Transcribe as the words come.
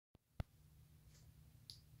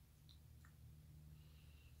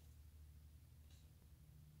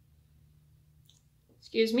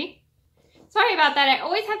Excuse me. Sorry about that. I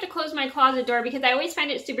always have to close my closet door because I always find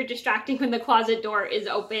it super distracting when the closet door is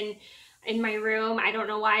open in my room. I don't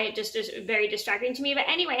know why, it just is very distracting to me. But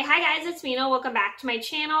anyway, hi guys, it's Mena. Welcome back to my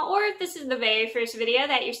channel. Or if this is the very first video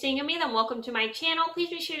that you're seeing of me, then welcome to my channel.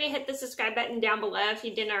 Please be sure to hit the subscribe button down below if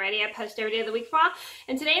you didn't already. I post every day of the week for all.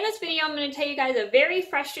 And today in this video, I'm going to tell you guys a very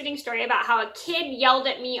frustrating story about how a kid yelled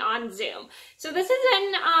at me on Zoom. So this is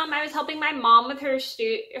when I was helping my mom with her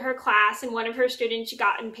class, and one of her students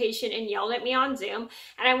got impatient and yelled at me on Zoom.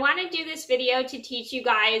 And I want to do this video to teach you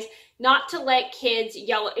guys not to let kids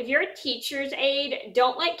yell. If you're a teacher's aide,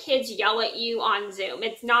 don't let kids yell at you on Zoom.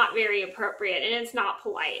 It's not very appropriate and it's not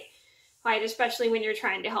polite, right? Especially when you're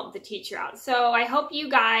trying to help the teacher out. So I hope you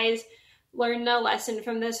guys learn a lesson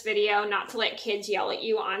from this video, not to let kids yell at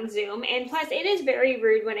you on Zoom. And plus, it is very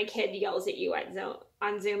rude when a kid yells at you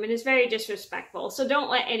on Zoom, and it's very disrespectful. So don't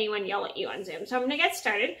let anyone yell at you on Zoom. So I'm gonna get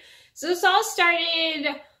started. So this all started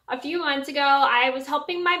a few months ago. I was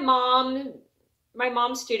helping my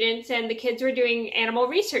mom's students, and the kids were doing animal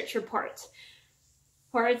research reports.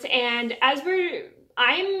 And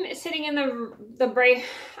I'm sitting in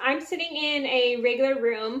I'm sitting in a regular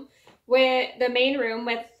room, with the main room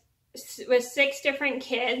with 6 different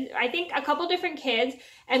kids, I think a couple different kids,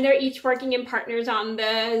 and they're each working in partners on the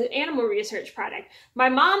animal research project. My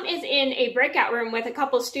mom is in a breakout room with a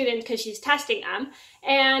couple students because she's testing them,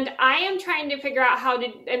 and I am trying to figure out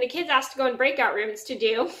and the kids asked to go in breakout rooms to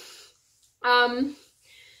do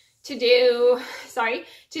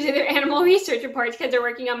their animal research reports because they're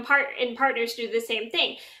working in partners to do the same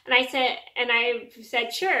thing. And I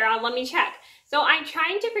said, sure, let me check. So I'm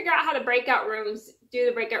trying to figure out how do the breakout rooms.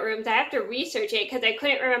 I have to research it because I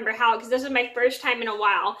couldn't remember how, because this is my first time in a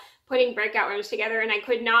while putting breakout rooms together, and I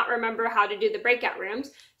could not remember how to do the breakout rooms.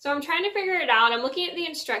 So I'm trying to figure it out. I'm looking at the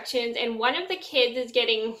instructions, and one of the kids is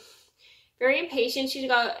getting very impatient.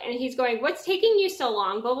 He's going, what's taking you so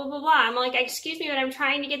long? Blah, blah, blah, blah. I'm like, excuse me, but I'm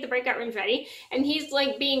trying to get the breakout rooms ready. And he's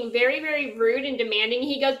like being very, very rude and demanding.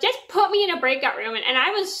 He goes, just put me in a breakout room. And I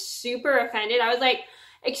was super offended. I was like,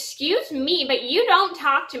 excuse me, but you don't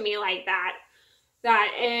talk to me like that.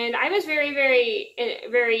 And I was very, very,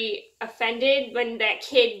 very offended when that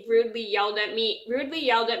kid rudely yelled at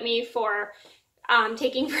me for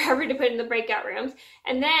taking forever to put in the breakout rooms.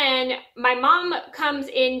 And then my mom comes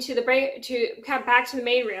into come back to the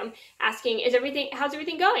main room asking, how's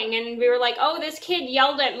everything going? And we were like, oh, this kid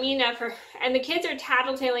yelled at Mena and the kids are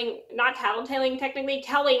not tattletaling, technically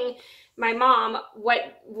telling my mom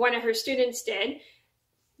what one of her students did.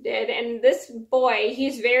 And this boy,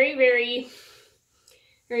 he's very, very,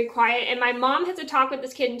 very quiet. And my mom has to talk with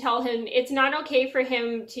this kid and tell him it's not okay for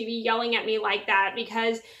him to be yelling at me like that,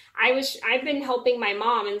 because I've been helping my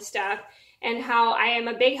mom and stuff, and how I am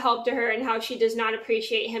a big help to her, and how she does not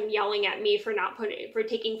appreciate him yelling at me for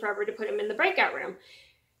taking forever to put him in the breakout room,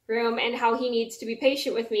 and how he needs to be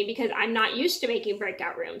patient with me because I'm not used to making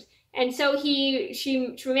breakout rooms. And so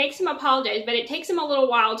she makes him apologize, but it takes him a little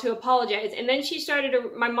while to apologize. And then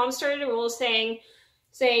my mom started a rule saying,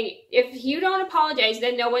 if you don't apologize,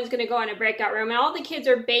 then no one's going to go in a breakout room. And all the kids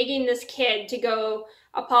are begging this kid to go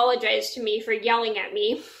apologize to me for yelling at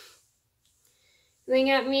me.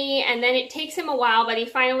 And then it takes him a while, but he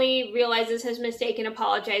finally realizes his mistake and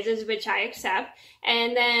apologizes, which I accept.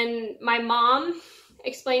 And then my mom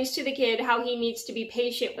explains to the kid how he needs to be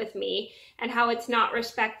patient with me, and how it's not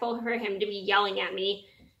respectful for him to be yelling at me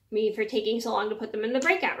for taking so long to put them in the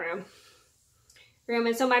breakout room.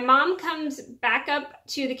 And so my mom comes back up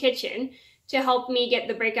to the kitchen to help me get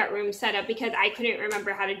the breakout room set up, because I couldn't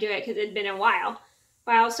remember how to do it because it had been a while.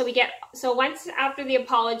 So once after the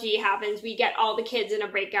apology happens, we get all the kids in a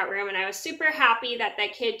breakout room, and I was super happy that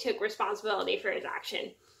kid took responsibility for his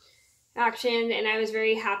action, and I was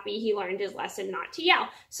very happy he learned his lesson not to yell.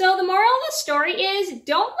 So the moral of the story is,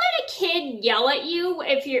 don't let a kid yell at you.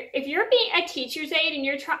 If you're being a teacher's aide and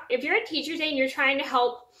you're trying to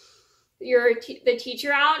help the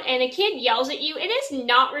teacher out, and a kid yells at you, it is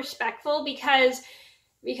not respectful, because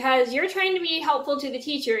you're trying to be helpful to the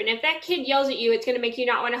teacher, and if that kid yells at you, it's going to make you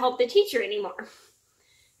not want to help the teacher anymore.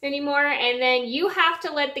 And then you have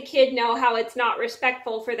to let the kid know how it's not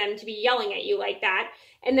respectful for them to be yelling at you like that.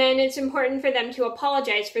 And then it's important for them to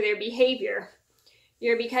apologize for their behavior.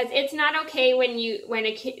 Because it's not okay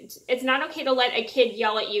it's not okay to let a kid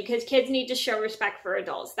yell at you, because kids need to show respect for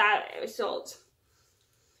adults.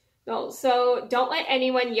 So don't let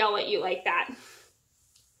anyone yell at you like that.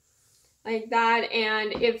 like that.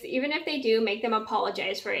 And even if they do, make them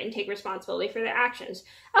apologize for it and take responsibility for their actions.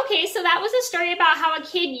 Okay, so that was a story about how a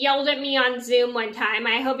kid yelled at me on Zoom one time.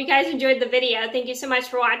 I hope you guys enjoyed the video. Thank you so much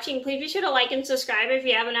for watching. Please be sure to like and subscribe if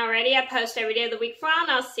you haven't already. I post every day of the week for all,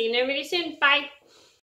 and I'll see you in a video soon. Bye.